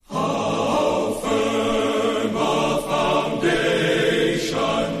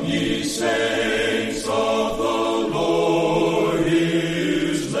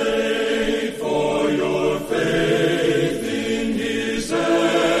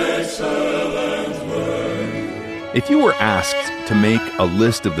If you were asked to make a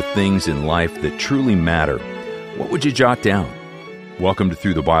list of the things in life that truly matter, what would you jot down? Welcome to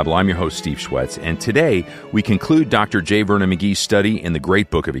Through the Bible. I'm your host, Steve Schwetz, and today we conclude Dr. J. Vernon McGee's study in the great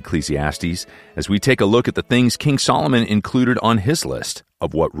book of Ecclesiastes as we take a look at the things King Solomon included on his list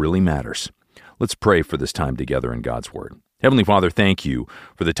of what really matters. Let's pray for this time together in God's Word. Heavenly Father, thank you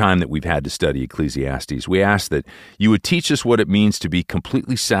for the time that we've had to study Ecclesiastes. We ask that you would teach us what it means to be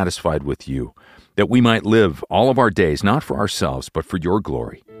completely satisfied with you, that we might live all of our days, not for ourselves, but for your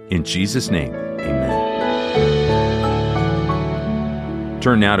glory. In Jesus' name, amen.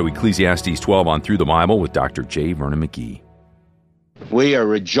 Turn now to Ecclesiastes 12 on Through the Bible with Dr. J. Vernon McGee. We are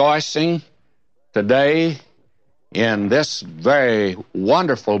rejoicing today in this very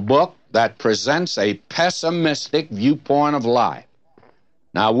wonderful book that presents a pessimistic viewpoint of life.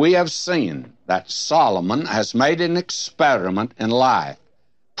 Now, we have seen that Solomon has made an experiment in life.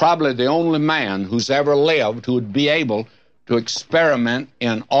 Probably the only man who's ever lived who would be able to experiment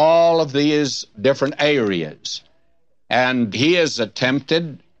in all of these different areas. And he has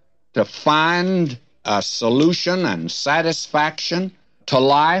attempted to find a solution and satisfaction to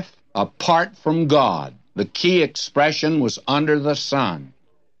life apart from God. The key expression was under the sun.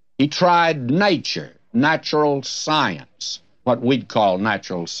 He tried nature, natural science, what we'd call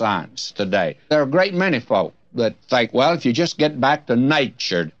natural science today. There are a great many folk that think, well, if you just get back to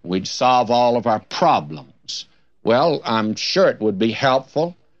nature, we'd solve all of our problems. Well, I'm sure it would be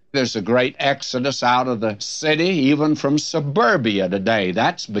helpful. There's a great exodus out of the city, even from suburbia today.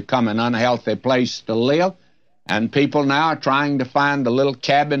 That's become an unhealthy place to live, and people now are trying to find a little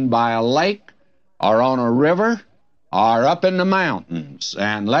cabin by a lake or on a river or up in the mountains,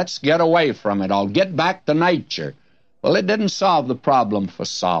 and let's get away from it all. Get back to nature. Well, it didn't solve the problem for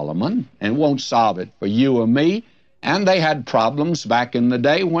Solomon, and won't solve it for you or me. And they had problems back in the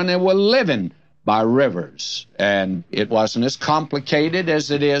day when they were living by rivers, and it wasn't as complicated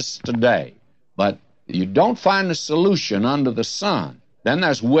as it is today. But you don't find a solution under the sun. Then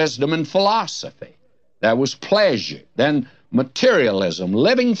there's wisdom and philosophy. There was pleasure. Then materialism,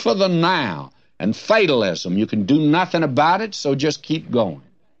 living for the now, and fatalism. You can do nothing about it, so just keep going.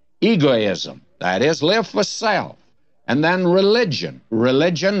 Egoism, that is, live for self. And then religion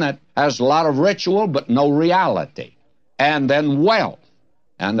that has a lot of ritual but no reality. And then wealth.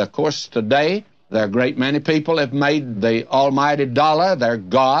 And of course today, there are a great many people have made the almighty dollar their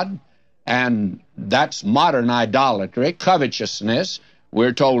god, and that's modern idolatry. Covetousness,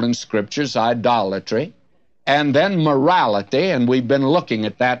 we're told in scriptures, idolatry. And then morality, and we've been looking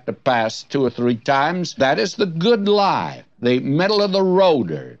at that the past 2 or 3 times. That is the good life, the middle of the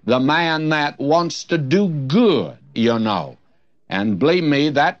roader, the man that wants to do good, you know. And believe me,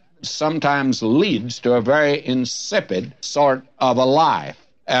 that sometimes leads to a very insipid sort of a life.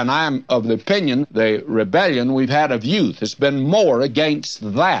 And I'm of the opinion the rebellion we've had of youth has been more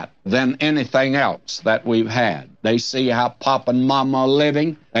against that than anything else that we've had. They see how Pop and Mama are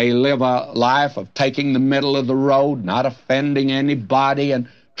living. They live a life of taking the middle of the road, not offending anybody, and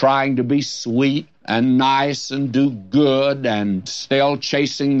trying to be sweet and nice and do good, and still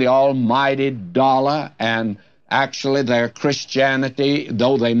chasing the almighty dollar. And actually their Christianity,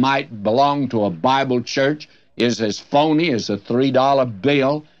 though they might belong to a Bible church, is as phony as a $3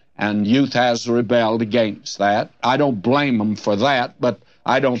 bill, and youth has rebelled against that. I don't blame them for that, but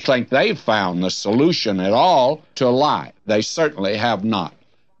I don't think they've found the solution at all to life. They certainly have not.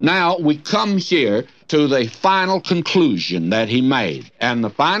 Now, we come here to the final conclusion that he made, and the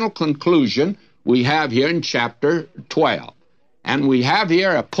final conclusion we have here in chapter 12. And we have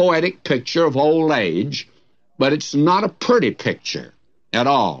here a poetic picture of old age, but it's not a pretty picture at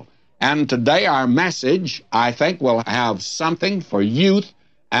all. And today our message, I think, will have something for youth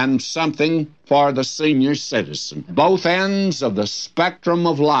and something for the senior citizen. Both ends of the spectrum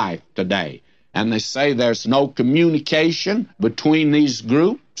of life today. And they say there's no communication between these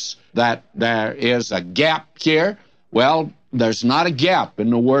groups, that there is a gap here. Well, there's not a gap in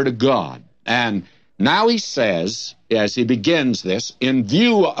the Word of God. And now he says, as he begins this, in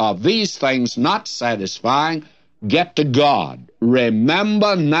view of these things not satisfying, get to God.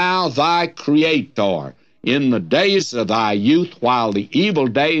 Remember now thy Creator in the days of thy youth, while the evil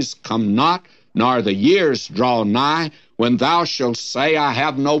days come not, nor the years draw nigh, when thou shalt say, I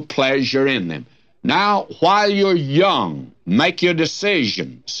have no pleasure in them. Now, while you're young, make your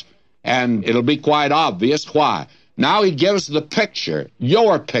decisions, and it'll be quite obvious why. Now he gives the picture,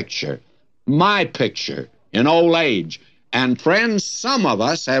 your picture, my picture, in old age. And friends, some of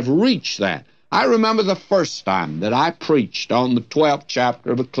us have reached that. I remember the first time that I preached on the 12th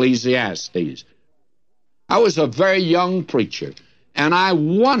chapter of Ecclesiastes. I was a very young preacher, and I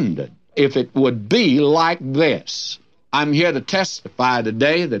wondered if it would be like this. I'm here to testify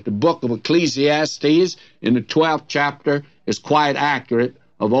today that the book of Ecclesiastes in the 12th chapter is quite accurate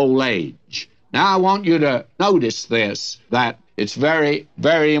of old age. Now I want you to notice this, that it's very,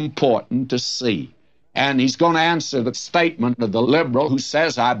 very important to see. And he's going to answer the statement of the liberal who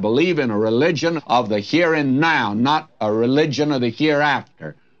says, I believe in a religion of the here and now, not a religion of the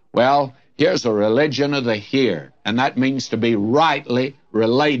hereafter. Well, here's a religion of the here, and that means to be rightly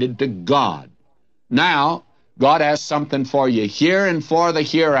related to God. Now, God has something for you here and for the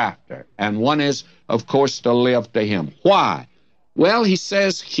hereafter, and one is, of course, to live to Him. Why? Well, he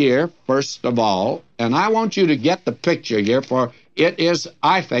says here, first of all, and I want you to get the picture here, for it is,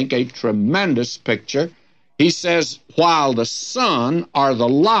 I think, a tremendous picture. He says, while the sun or the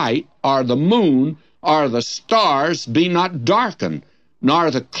light or the moon or the stars be not darkened,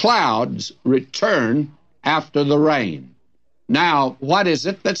 nor the clouds return after the rain. Now, what is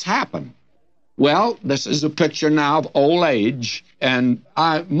it that's happened? Well, this is a picture now of old age, and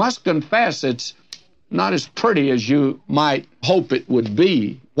I must confess it's not as pretty as you might hope it would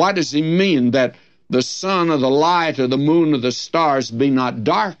be. What does he mean that the sun or the light or the moon or the stars be not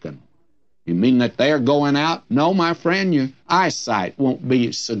darkened? You mean that they're going out? No, my friend, your eyesight won't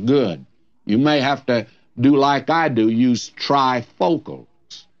be so good. You may have to do like I do, use trifocals.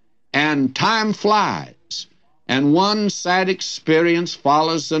 And time flies, and one sad experience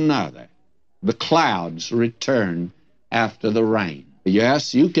follows another. The clouds return after the rain.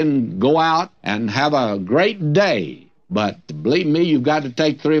 Yes, you can go out and have a great day, but believe me, you've got to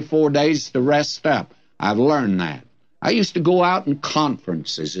take 3 or 4 days to rest up. I've learned that. I used to go out in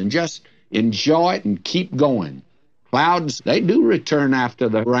conferences and just enjoy it and keep going. Clouds, they do return after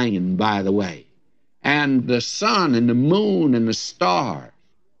the rain, by the way. And the sun and the moon and the stars.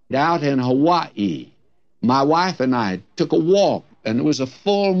 Out in Hawaii, my wife and I took a walk, and it was a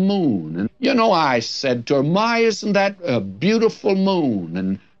full moon. And, you know, I said to her, my, isn't that a beautiful moon?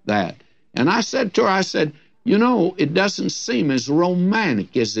 And that. And I said to her, I said, you know, it doesn't seem as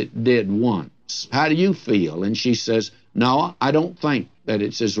romantic as it did once. How do you feel? And she says, no, I don't think that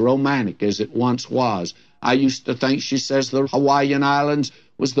it's as romantic as it once was. I used to think, she says, the Hawaiian Islands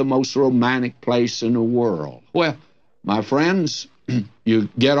was the most romantic place in the world. Well, my friends, you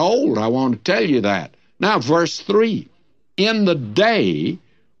get old, I want to tell you that. Now, verse 3, in the day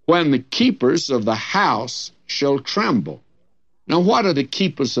when the keepers of the house shall tremble. Now, what are the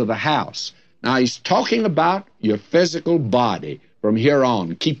keepers of the house? Now, he's talking about your physical body from here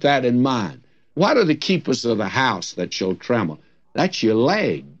on. Keep that in mind. What are the keepers of the house that shall tremble? That's your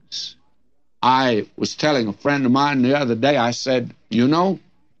legs. I was telling a friend of mine the other day, I said, you know,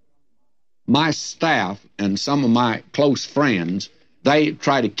 my staff and some of my close friends, they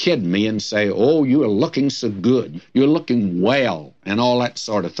try to kid me and say, oh, you are looking so good. You're looking well and all that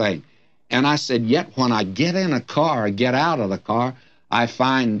sort of thing. And I said, yet when I get in a car, get out of the car, I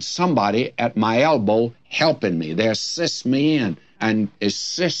find somebody at my elbow helping me. They assist me in and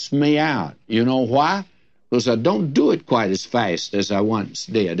assist me out. You know why? Because I don't do it quite as fast as I once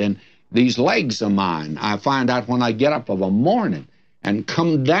did. And these legs of mine, I find out when I get up of a morning and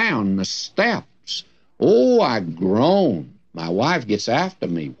come down the steps, oh, I groan. My wife gets after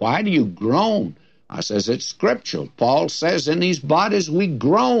me. Why do you groan? I says, it's scriptural. Paul says in these bodies we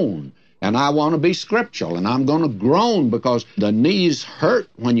groan. And I want to be scriptural, and I'm going to groan because the knees hurt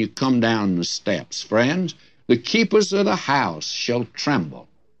when you come down the steps, friends. The keepers of the house shall tremble.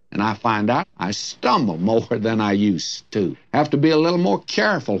 And I find out I stumble more than I used to. Have to be a little more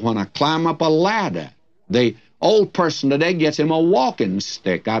careful when I climb up a ladder. The old person today gets him a walking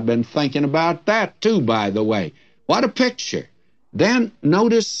stick. I've been thinking about that, too, by the way. What a picture. Then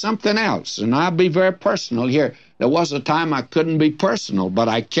notice something else, and I'll be very personal here. There was a time I couldn't be personal, but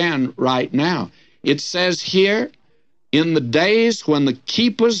I can right now. It says here, in the days when the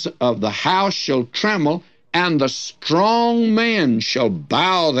keepers of the house shall tremble, and the strong men shall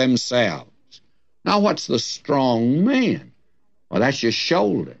bow themselves. Now, what's the strong man? Well, that's your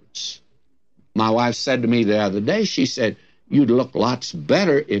shoulders. My wife said to me the other day, she said, you'd look lots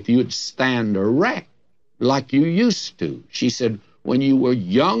better if you'd stand erect like you used to. She said, when you were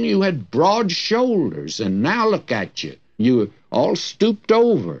young, you had broad shoulders, and now look at you. You're all stooped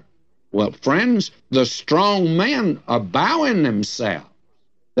over. Well, friends, the strong men are bowing themselves.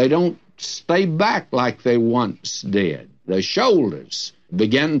 They don't stay back like they once did. The shoulders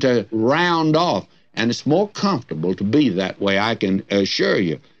begin to round off, and it's more comfortable to be that way, I can assure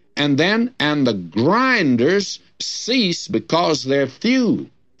you. And the grinders cease because they're few.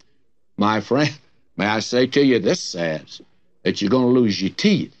 My friend, may I say to you, this says that you're going to lose your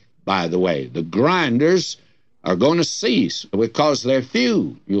teeth, by the way. The grinders are going to cease because they're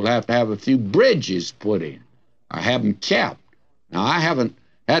few. You'll have to have a few bridges put in or have them kept. Now, I haven't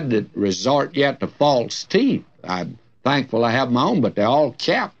had to resort yet to false teeth. I'm thankful I have my own, but they're all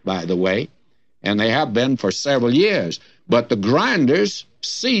capped, by the way, and they have been for several years. But the grinders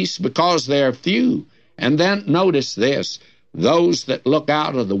cease because they're few. And then notice this, those that look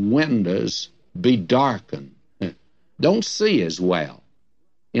out of the windows be darkened, don't see as well.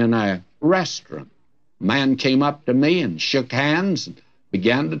 In a restaurant, a man came up to me and shook hands and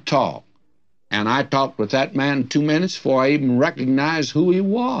began to talk. And I talked with that man 2 minutes before I even recognized who he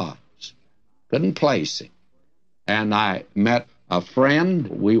was. Couldn't place him. And I met a friend.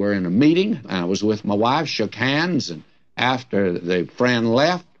 We were in a meeting. I was with my wife, shook hands, and after the friend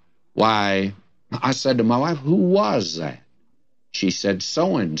left, why, I said to my wife, who was that? She said,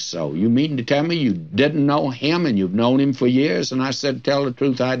 so-and-so. You mean to tell me you didn't know him and you've known him for years? And I said, tell the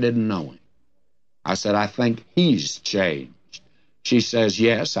truth, I didn't know him. I said, I think he's changed. She says,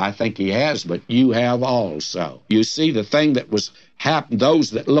 yes, I think he has, but you have also. You see, the thing that was happened,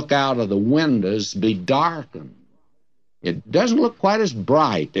 those that look out of the windows be darkened. It doesn't look quite as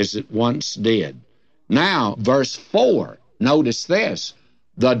bright as it once did. Now, verse 4, notice this.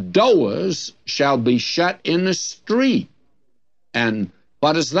 The doors shall be shut in the street. And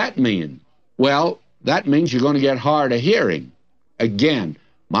what does that mean? Well, that means you're going to get hard of hearing. Again,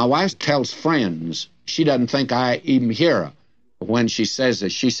 my wife tells friends, she doesn't think I even hear her. When she says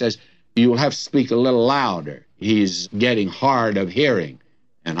this, she says, you'll have to speak a little louder. He's getting hard of hearing.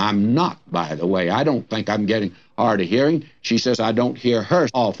 And I'm not, by the way. I don't think I'm getting hard of hearing. She says I don't hear her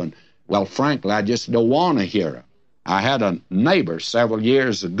often. Well, frankly, I just don't want to hear her. I had a neighbor several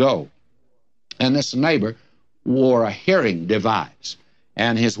years ago, and this neighbor wore a hearing device.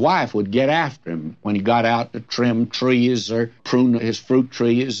 And his wife would get after him when he got out to trim trees or prune his fruit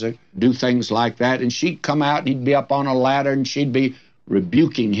trees or do things like that. And she'd come out and he'd be up on a ladder and she'd be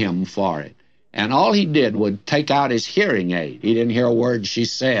rebuking him for it. And all he did would take out his hearing aid. He didn't hear a word she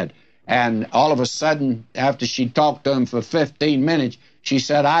said. And all of a sudden, after she talked to him for 15 minutes, she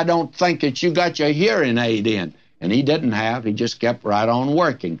said, I don't think that you got your hearing aid in. And he didn't have. He just kept right on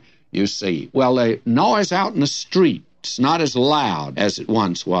working, you see. Well, the noise out in the street, it's not as loud as it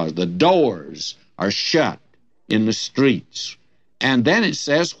once was. The doors are shut in the streets. And then it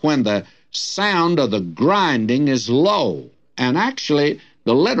says, when the sound of the grinding is low. And actually,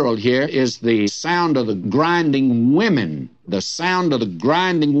 the literal here is the sound of the grinding women. The sound of the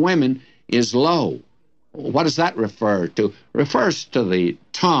grinding women is low. What does that refer to? It refers to the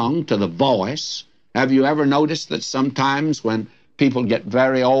tongue, to the voice. Have you ever noticed that sometimes when people get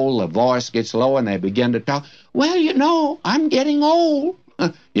very old, the voice gets low and they begin to talk, well, you know, I'm getting old.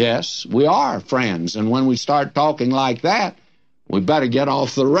 Yes, we are, friends. And when we start talking like that, we better get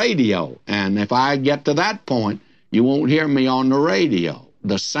off the radio. And if I get to that point, you won't hear me on the radio.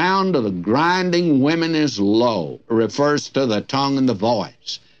 The sound of the grinding women is low. It refers to the tongue and the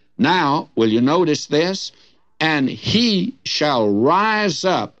voice. Now, will you notice this? And he shall rise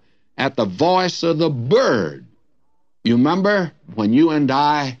up at the voice of the bird. You remember when you and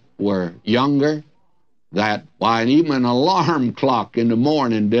I were younger, that why even an alarm clock in the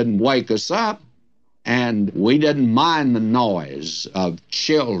morning didn't wake us up, and we didn't mind the noise of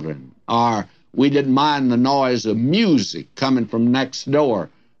children, or we didn't mind the noise of music coming from next door,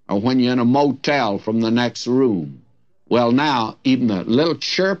 or when you're in a motel from the next room. Well, now, even the little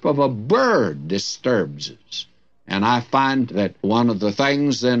chirp of a bird disturbs us. And I find that one of the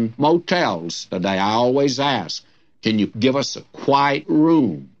things in motels today, I always ask, can you give us a quiet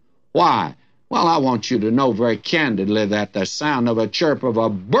room? Why? Well, I want you to know very candidly that the sound of a chirp of a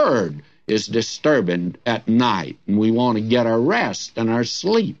bird is disturbing at night, and we want to get our rest and our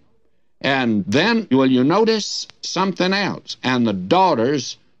sleep. And then, will you notice something else? And the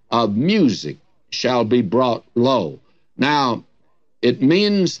daughters of music shall be brought low. Now, it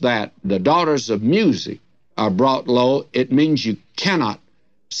means that the daughters of music are brought low. It means you cannot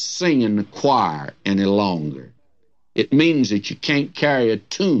sing in the choir any longer. It means that you can't carry a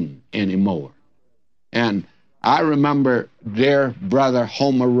tune anymore. And I remember dear brother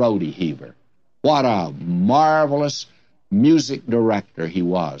Homer Rodeheaver. What a marvelous music director he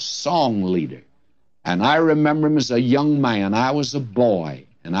was, song leader. And I remember him as a young man. I was a boy,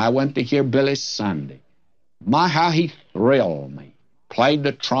 and I went to hear Billy Sunday. My, how he thrilled me. Played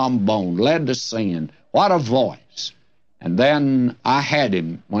the trombone, led the singing. What a voice. And then I had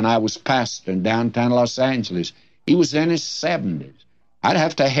him when I was pastor in downtown Los Angeles. He was in his 70s. I'd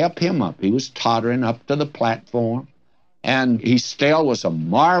have to help him up. He was tottering up to the platform, and he still was a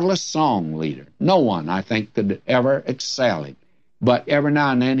marvelous song leader. No one, I think, could ever excel him. But every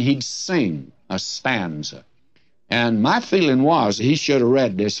now and then he'd sing a stanza. And my feeling was he should have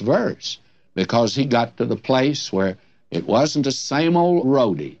read this verse, because he got to the place where it wasn't the same old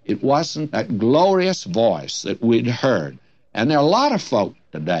roadie. It wasn't that glorious voice that we'd heard. And there are a lot of folk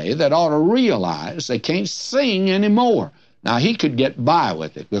today that ought to realize they can't sing anymore. Now, he could get by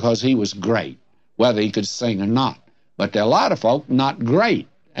with it because he was great, whether he could sing or not. But there are a lot of folk not great,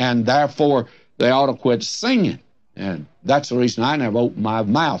 and therefore they ought to quit singing. And that's the reason I never opened my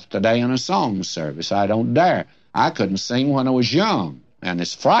mouth today in a song service. I don't dare. I couldn't sing when I was young, and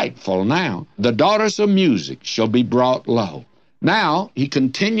it's frightful now. The daughters of music shall be brought low. Now, he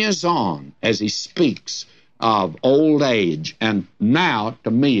continues on as he speaks of old age, and now, to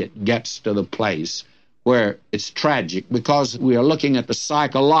me, it gets to the place where it's tragic, because we are looking at the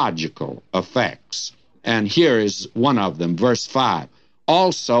psychological effects. And here is one of them, verse 5.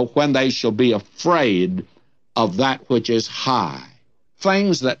 Also, when they shall be afraid of that which is high.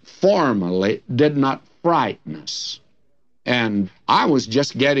 Things that formerly did not frighten us. And I was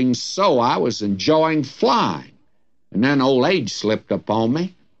just getting so, I was enjoying flying. And then old age slipped upon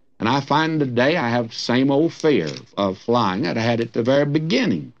me, and I find today I have the same old fear of flying that I had at the very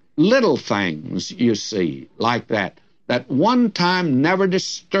beginning. Little things, you see, like that one time never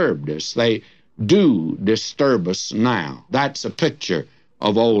disturbed us. They do disturb us now. That's a picture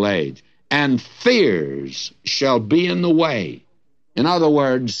of old age. And fears shall be in the way. In other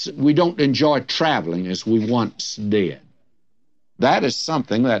words, we don't enjoy traveling as we once did. That is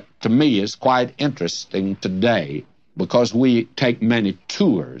something that, to me, is quite interesting today, because we take many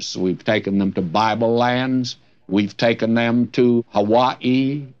tours. We've taken them to Bible lands. We've taken them to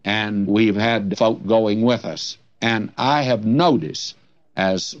Hawaii, and we've had folk going with us. And I have noticed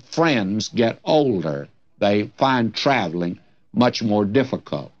as friends get older, they find traveling much more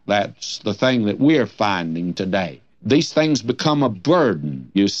difficult. That's the thing that we're finding today. These things become a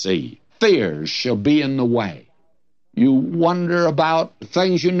burden, you see. Fears shall be in the way. You wonder about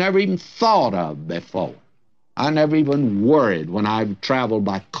things you never even thought of before. I never even worried when I've traveled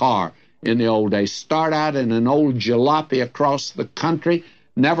by car in the old days. Start out in an old jalopy across the country,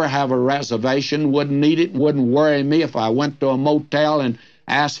 never have a reservation, wouldn't need it, wouldn't worry me. If I went to a motel and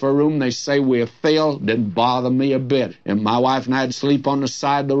asked for a room, they say we're filled, didn't bother me a bit. And my wife and I had to sleep on the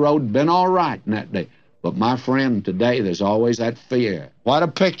side of the road, been all right in that day. But my friend, today there's always that fear. What a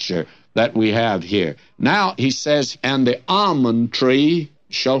picture that we have here. Now he says, and the almond tree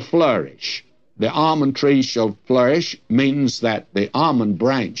shall flourish. The almond tree shall flourish means that the almond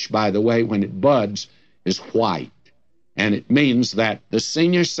branch, by the way, when it buds, is white. And it means that the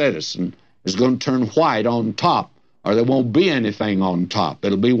senior citizen is going to turn white on top, or there won't be anything on top.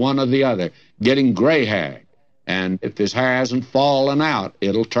 It'll be one or the other, getting gray-haired. And if his hair hasn't fallen out,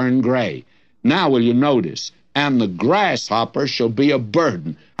 it'll turn gray. Now will you notice, and the grasshopper shall be a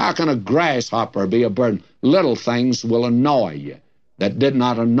burden. How can a grasshopper be a burden? Little things will annoy you that did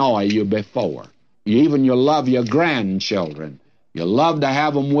not annoy you before. You love your grandchildren. You love to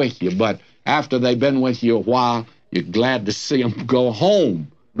have them with you, but after they've been with you a while, you're glad to see them go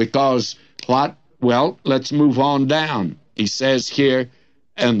home. Because what? Well, let's move on down. He says here,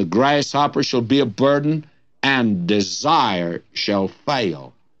 and the grasshopper shall be a burden, and desire shall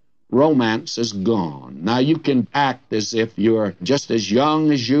fail. Romance is gone. Now, you can act as if you're just as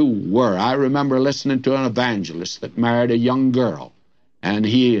young as you were. I remember listening to an evangelist that married a young girl, and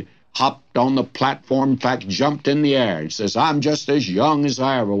he hopped on the platform, in fact, jumped in the air. He says, I'm just as young as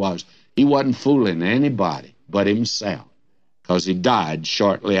I ever was. He wasn't fooling anybody but himself, because he died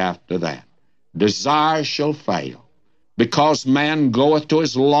shortly after that. Desire shall fail, because man goeth to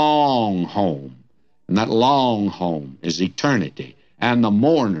his long home, and that long home is eternity, and the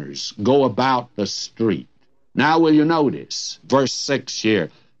mourners go about the street. Now will you notice, verse 6 here,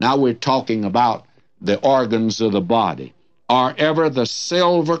 now we're talking about the organs of the body. Or ever the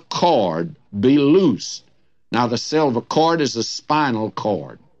silver cord be loosed. Now the silver cord is the spinal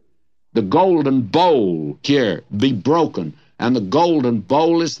cord. The golden bowl here be broken, and the golden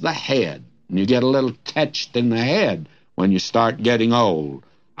bowl is the head. And you get a little touched in the head when you start getting old.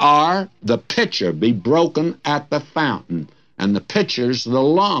 Or the pitcher be broken at the fountain, and the pitcher's the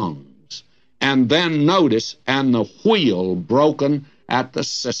lungs. And then notice, and the wheel broken at the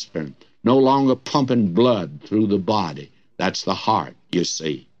cistern, no longer pumping blood through the body. That's the heart, you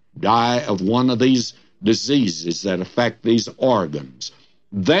see. Die of one of these diseases that affect these organs.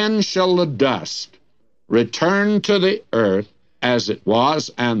 Then shall the dust return to the earth as it was,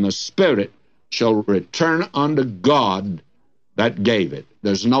 and the spirit shall return unto God that gave it.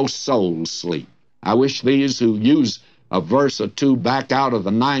 There's no soul sleep. I wish these who use a verse or two back out of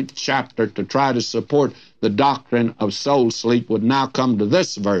the 9th chapter to try to support the doctrine of soul sleep would now come to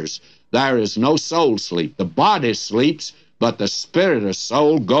this verse there is no soul sleep. The body sleeps, but the spirit or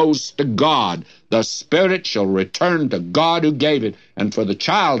soul goes to God. The spirit shall return to God who gave it. And for the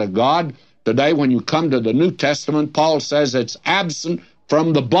child of God, today when you come to the New Testament, Paul says it's absent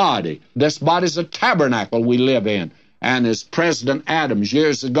from the body. This body's a tabernacle we live in. And as President Adams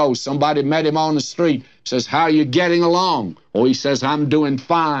years ago, somebody met him on the street, says, "How are you getting along?" Oh, he says, "I'm doing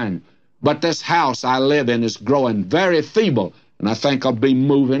fine. But this house I live in is growing very feeble, and I think I'll be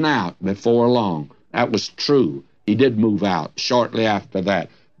moving out before long." That was true. He did move out shortly after that.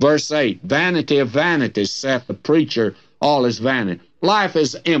 Verse 8, "Vanity of vanities, saith the preacher, all is vanity." Life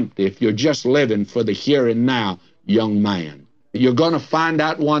is empty if you're just living for the here and now, young man. You're going to find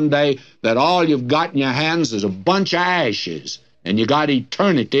out one day that all you've got in your hands is a bunch of ashes, and you got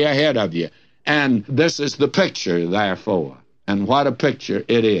eternity ahead of you. And this is the picture, therefore. And what a picture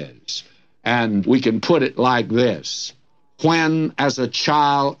it is. And we can put it like this: when as a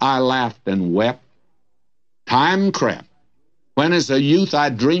child I laughed and wept, time crept. When as a youth I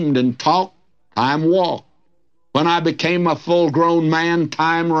dreamed and talked, time walked. When I became a full-grown man,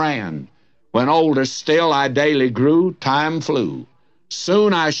 time ran. When older still I daily grew, time flew.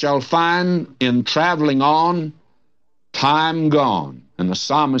 Soon I shall find in traveling on, time gone. And the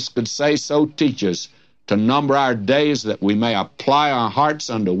psalmist could say, "So teach us to number our days that we may apply our hearts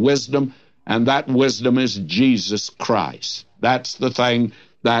unto wisdom," and that wisdom is Jesus Christ. That's the thing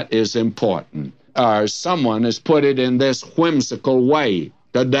that is important. Or someone has put it in this whimsical way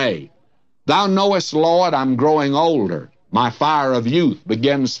today: "Thou knowest, Lord, I'm growing older. My fire of youth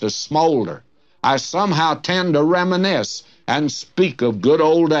begins to smolder. I somehow tend to reminisce and speak of good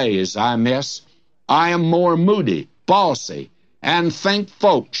old days I miss. I am more moody, bossy, and think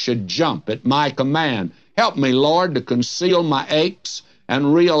folks should jump at my command. Help me, Lord, to conceal my aches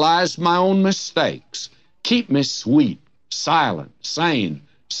and realize my own mistakes. Keep me sweet, silent, sane,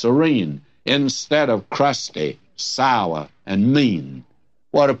 serene, instead of crusty, sour, and mean."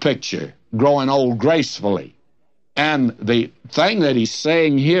 What a picture, growing old gracefully. And the thing that he's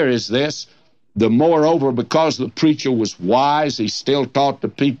saying here is this: the moreover, because the preacher was wise, he still taught the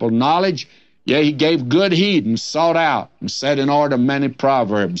people knowledge. Yea, he gave good heed and sought out and set in order many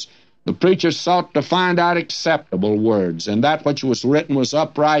proverbs. The preacher sought to find out acceptable words, and that which was written was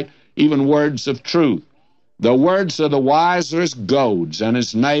upright, even words of truth. The words of the wise are as goads, and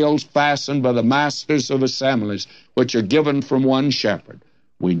as nails fastened by the masters of assemblies, which are given from one shepherd.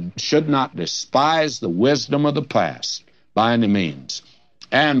 We should not despise the wisdom of the past by any means.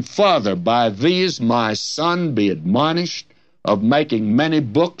 "And further, by these, my son, be admonished, of making many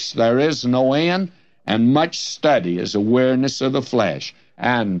books there is no end, and much study is a weariness of the flesh."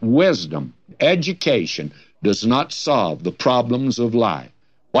 And wisdom, education, does not solve the problems of life.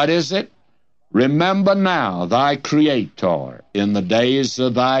 What is it? "Remember now thy Creator in the days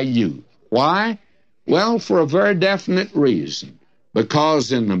of thy youth." Why? Well, for a very definite reason.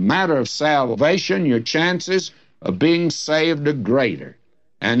 Because in the matter of salvation, your chances of being saved are greater.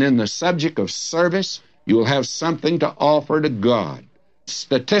 And in the subject of service, you will have something to offer to God.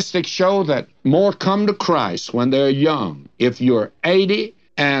 Statistics show that more come to Christ when they're young. If you're 80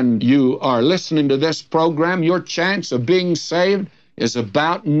 and you are listening to this program, your chance of being saved is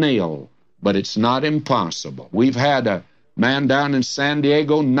about nil, but it's not impossible. We've had a man down in San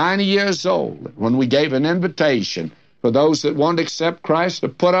Diego, 90 years old, when we gave an invitation for those that want to accept Christ to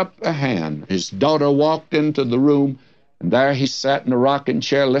put up a hand. His daughter walked into the room, and there he sat in a rocking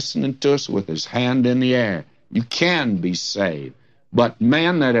chair listening to us with his hand in the air. You can be saved. But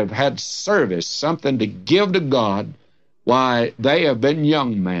men that have had service, something to give to God, why, they have been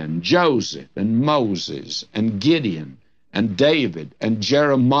young men: Joseph and Moses and Gideon and David and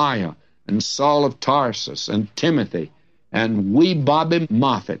Jeremiah and Saul of Tarsus and Timothy and wee Bobby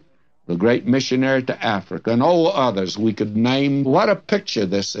Moffat, the great missionary to Africa, and all others we could name. What a picture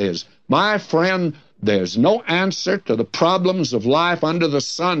this is. My friend, there's no answer to the problems of life under the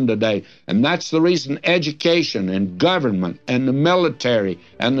sun today, and that's the reason education and government and the military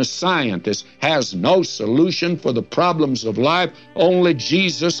and the scientists has no solution for the problems of life. Only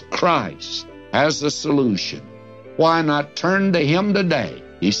Jesus Christ has the solution. Why not turn to Him today?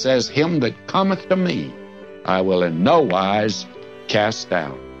 He says, "Him that cometh to me, I will in no wise cast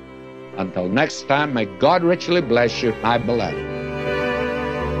out." Until next time, may God richly bless you, my beloved.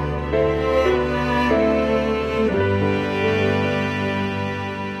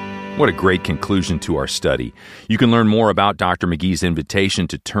 What a great conclusion to our study. You can learn more about Dr. McGee's invitation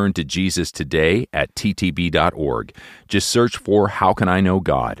to turn to Jesus today at ttb.org. Just search for How Can I Know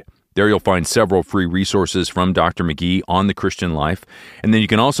God? There you'll find several free resources from Dr. McGee on the Christian life. And then you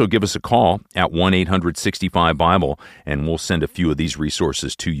can also give us a call at 1-800-65-BIBLE, and we'll send a few of these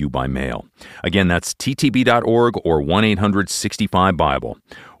resources to you by mail. Again, that's ttb.org or 1-800-65-BIBLE.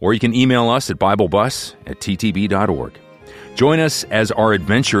 Or you can email us at BibleBus@ttb.org. Join us as our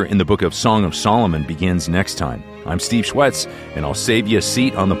adventure in the book of Song of Solomon begins next time. I'm Steve Schwetz, and I'll save you a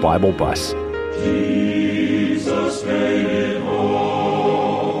seat on the Bible bus. Jesus made it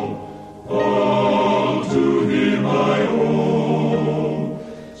home, all to Him I owe.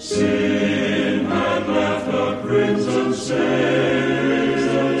 Sin had left a crimson stain,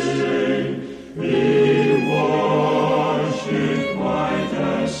 He washed it white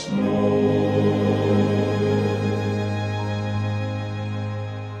as snow.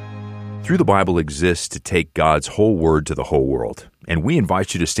 Through the Bible exists to take God's whole word to the whole world, and we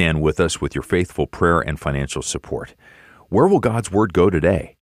invite you to stand with us with your faithful prayer and financial support. Where will God's word go today?